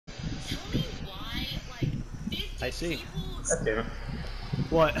I see. God damn it.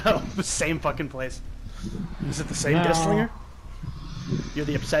 What? Oh, the same fucking place. Is it the same No. Deathslinger? You're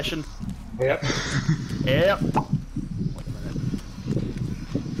the obsession? Yep. Yep. Wait a minute.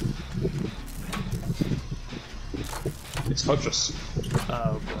 It's Huntress.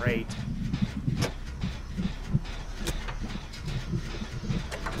 Oh, great.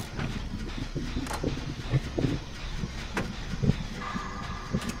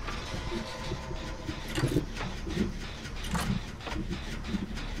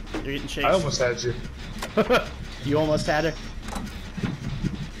 You're getting chased. I almost had you. You almost had her?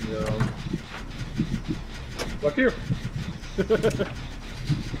 No. Look here. You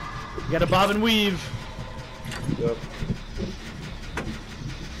gotta bob and weave. Yep.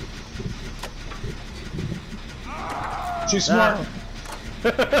 She's smart.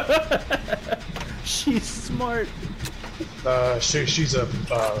 She's smart. She's a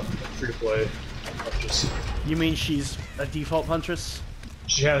free-to-play Huntress. You mean she's a default Huntress?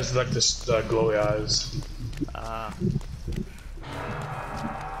 She has like this glowy eyes.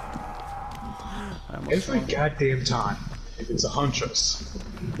 Every goddamn time, if it's a Huntress.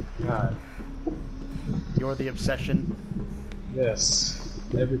 God. You're the obsession. Yes.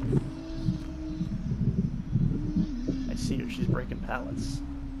 Everything. I see her. She's breaking pallets.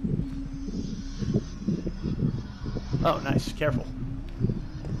 Oh, nice. Careful.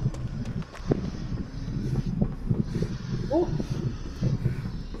 Oh.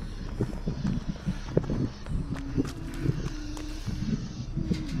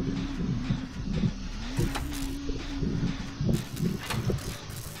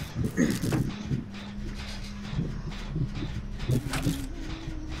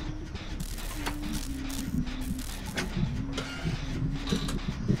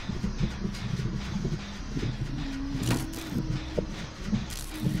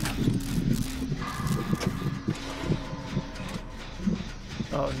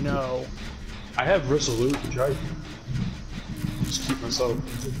 Oh no. I have Resolute. Try. Just keep myself.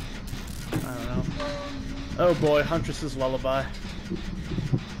 I don't know. Oh boy, Huntress's lullaby.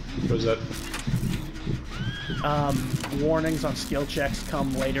 What is that? Warnings on skill checks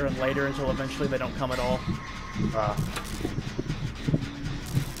come later and later until eventually they don't come at all.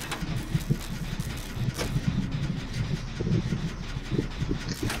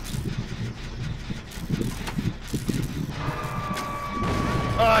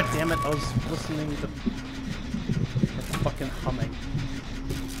 Ah, oh, damn it! I was listening to her fucking humming.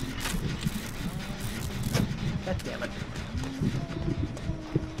 God damn it!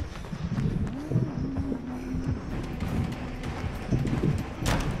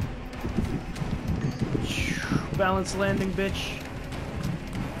 Balance landing, bitch.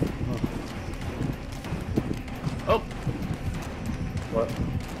 Oh. What?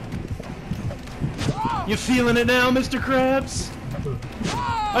 You feeling it now, Mr. Krabs?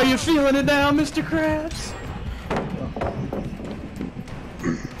 Are you feeling it now, Mr. Krabs?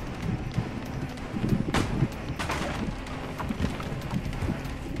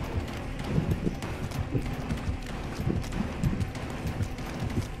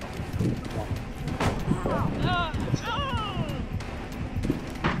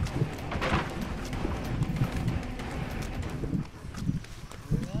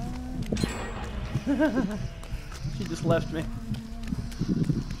 She just left me.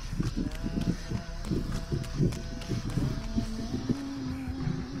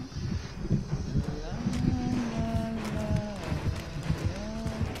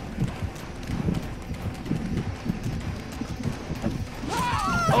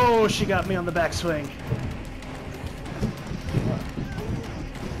 Oh, she got me on the backswing.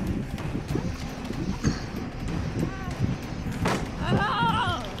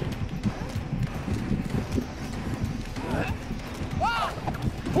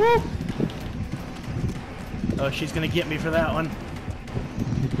 Woo! Oh, she's gonna get me for that one.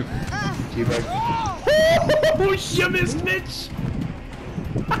 Teabag. Oh, you missed, bitch!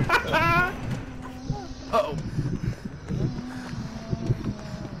 Uh-oh.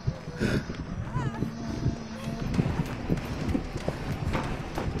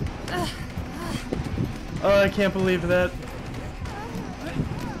 Oh, I can't believe that.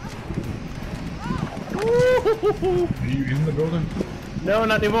 Are you in the building? No,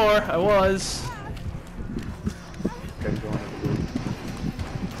 not anymore. I was. Okay, go on.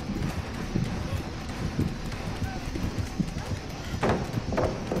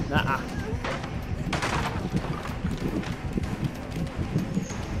 Nuh-uh.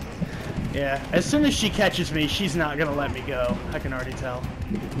 Yeah, as soon as she catches me, she's not gonna let me go. I can already tell.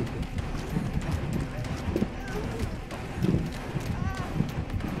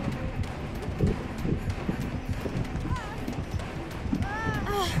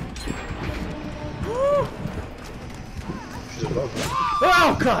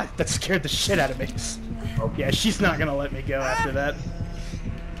 god, that scared the shit out of me. Yeah, she's not gonna let me go after that.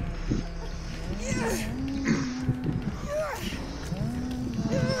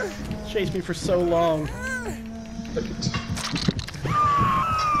 Chased me for so long.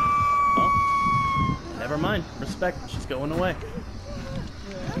 Oh, never mind. Respect. She's going away.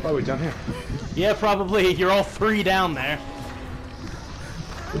 Probably down here. Yeah, probably. You're all three down there.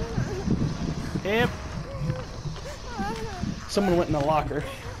 Yep. Someone went in the locker.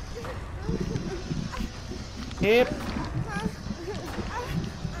 Yep.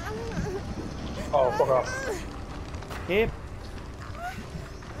 Oh, fuck off. Yep.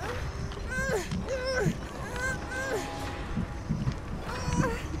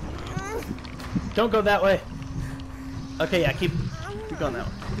 Don't go that way. Okay, yeah, keep going that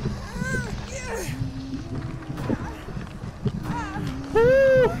way.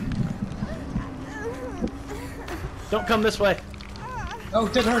 Woo! Don't come this way. Oh,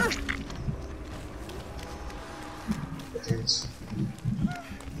 did hurt.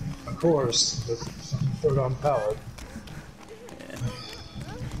 Of course, the third on pallet.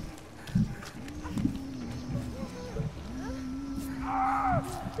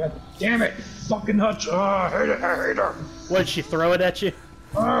 God damn it! Fucking Hutch! Oh, I hate it! I hate her! What, did she throw it at you?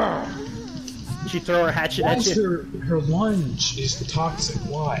 Did she throw her hatchet at you? Her lunge is toxic.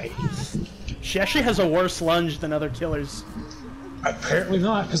 Why? She actually has a worse lunge than other killers. Apparently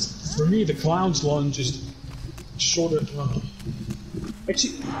not, because for me the clown's lunge is shorter.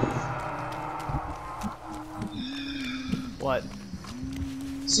 Actually, What?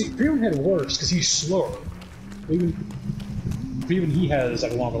 see, Freeman had worse because he's slower. Even he has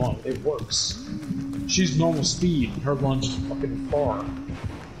like a longer lunge. It works. She's normal speed. Her lunge is fucking far.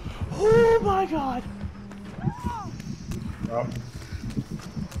 Oh my god! Oh.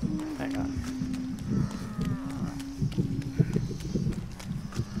 Hang on.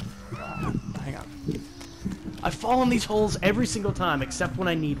 Hang on. I fall in these holes every single time except when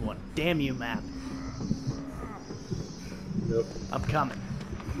I need one. Damn you, map. Yep. I'm coming.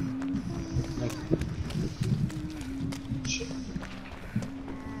 Shit.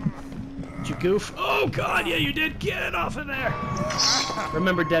 Did you goof? Oh god, yeah you did! Get off of there!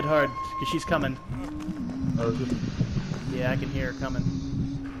 Remember Dead Hard, because she's coming. Oh, Yeah, I can hear her coming.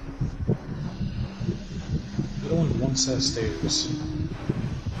 there's only one set of stairs.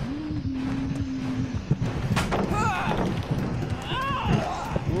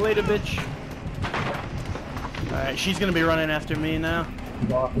 Later, bitch. Alright, she's gonna be running after me now.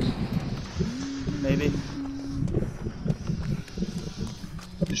 Maybe.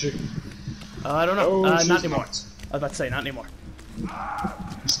 Is she? I don't know. Oh, she's not anymore. not. I was about to say, not anymore.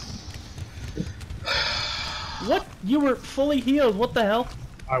 What? You were fully healed. What the hell?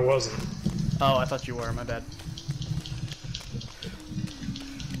 I wasn't. Oh, I thought you were. My bad.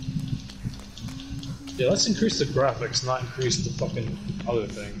 Yeah, let's increase the graphics, not increase the fucking other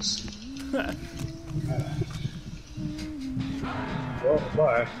things. Well,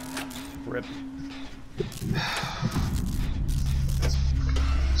 bye. Rip.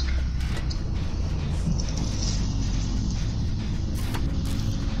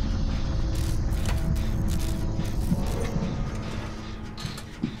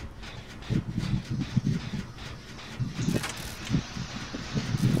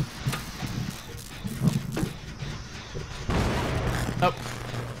 Oh.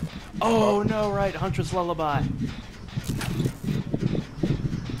 Oh no, right, Huntress Lullaby.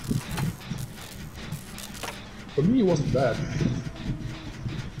 For me, it wasn't bad.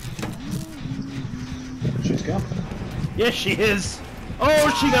 She's gone. Yes, she is.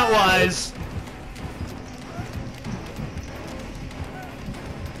 Oh, she got wise.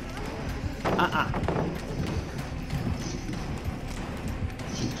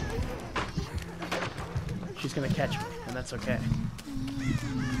 She's gonna catch me, and that's okay.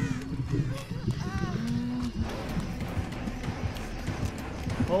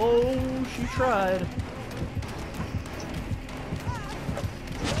 Oh, she tried.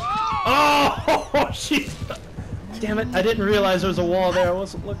 Oh, she... Damn it, I didn't realize there was a wall there. I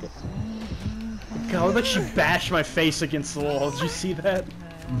wasn't looking. God, look like she bashed my face against the wall. Did you see that?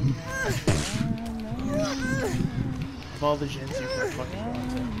 Of all the gens you could fucking run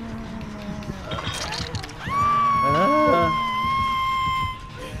to.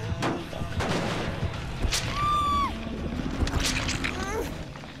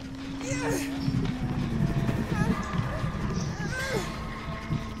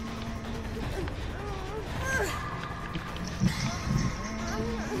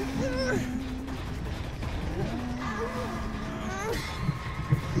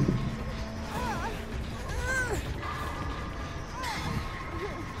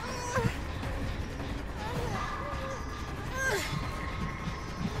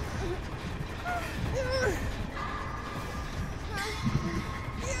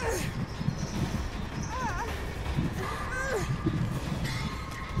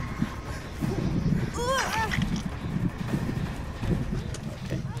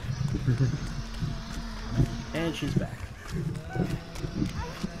 And she's back.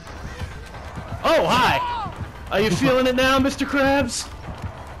 Oh, hi! Are you feeling it now, Mr. Krabs?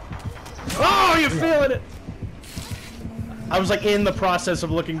 Oh, you're feeling it! I was like in the process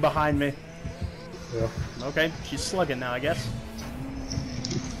of looking behind me. Yeah. Okay, she's slugging now, I guess.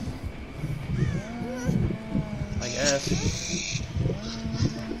 I guess.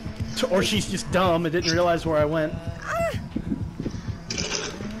 Or she's just dumb and didn't realize where I went. I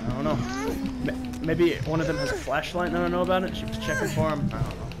don't know. Maybe one of them has a flashlight and I don't know about it. She was checking for him. I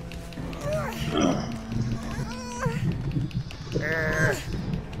don't know.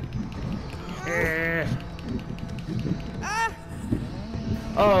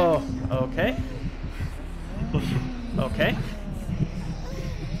 Oh, okay. Okay.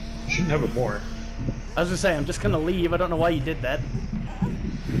 Shouldn't have it more. I was gonna say, I'm just gonna leave. I don't know why you did that.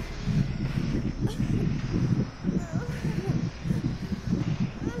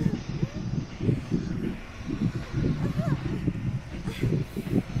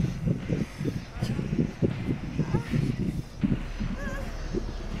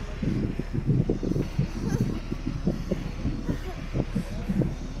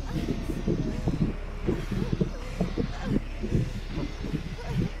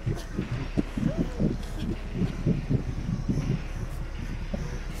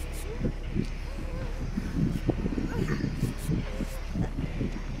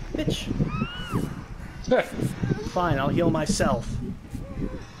 Bitch. Fine, I'll heal myself.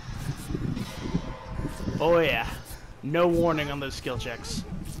 Oh yeah. No warning on those skill checks.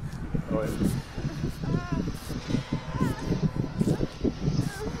 Oh, yeah.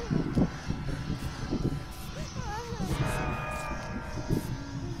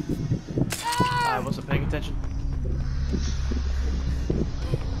 I wasn't paying attention.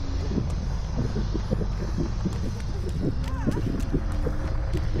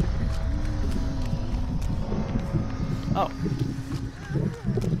 Oh.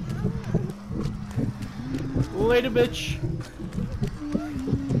 Later, bitch.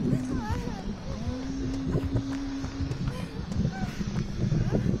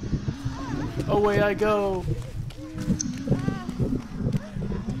 Away I go.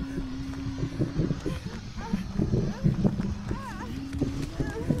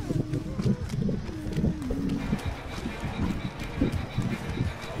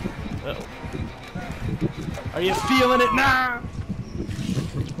 Uh-oh. Are you feeling it now?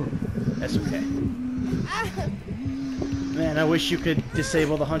 That's okay. Man, I wish you could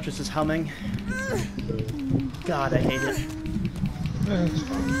disable the Huntress's humming. God, I hate it.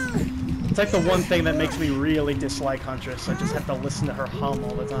 It's like the one thing that makes me really dislike Huntress. I just have to listen to her hum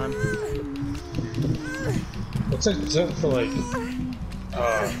all the time. What's that? Is that for like?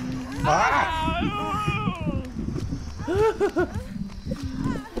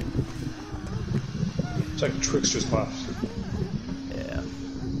 It's like Trickster's Puffs. Yeah.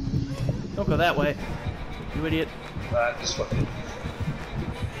 Don't go that way, you idiot. Just fucking.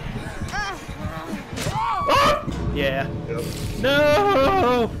 Yeah. Yep.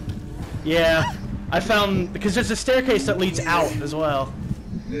 No! Yeah. I found... Because there's a staircase that leads out as well.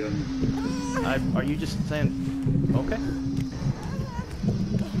 Yeah. Are you just saying... Okay.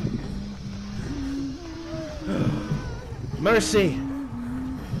 Mercy!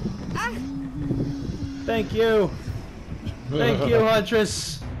 Thank you! Thank you,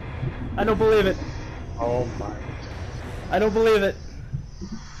 Huntress! I don't believe it. Oh my. I don't believe it.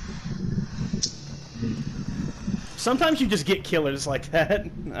 Sometimes you just get killers like that.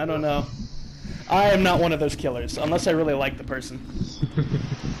 I don't know. I am not one of those killers, unless I really like the person.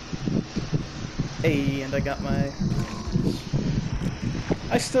 Hey, and I got my...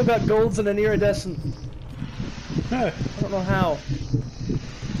 I still got golds and an iridescent. I don't know how.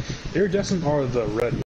 Iridescent are the red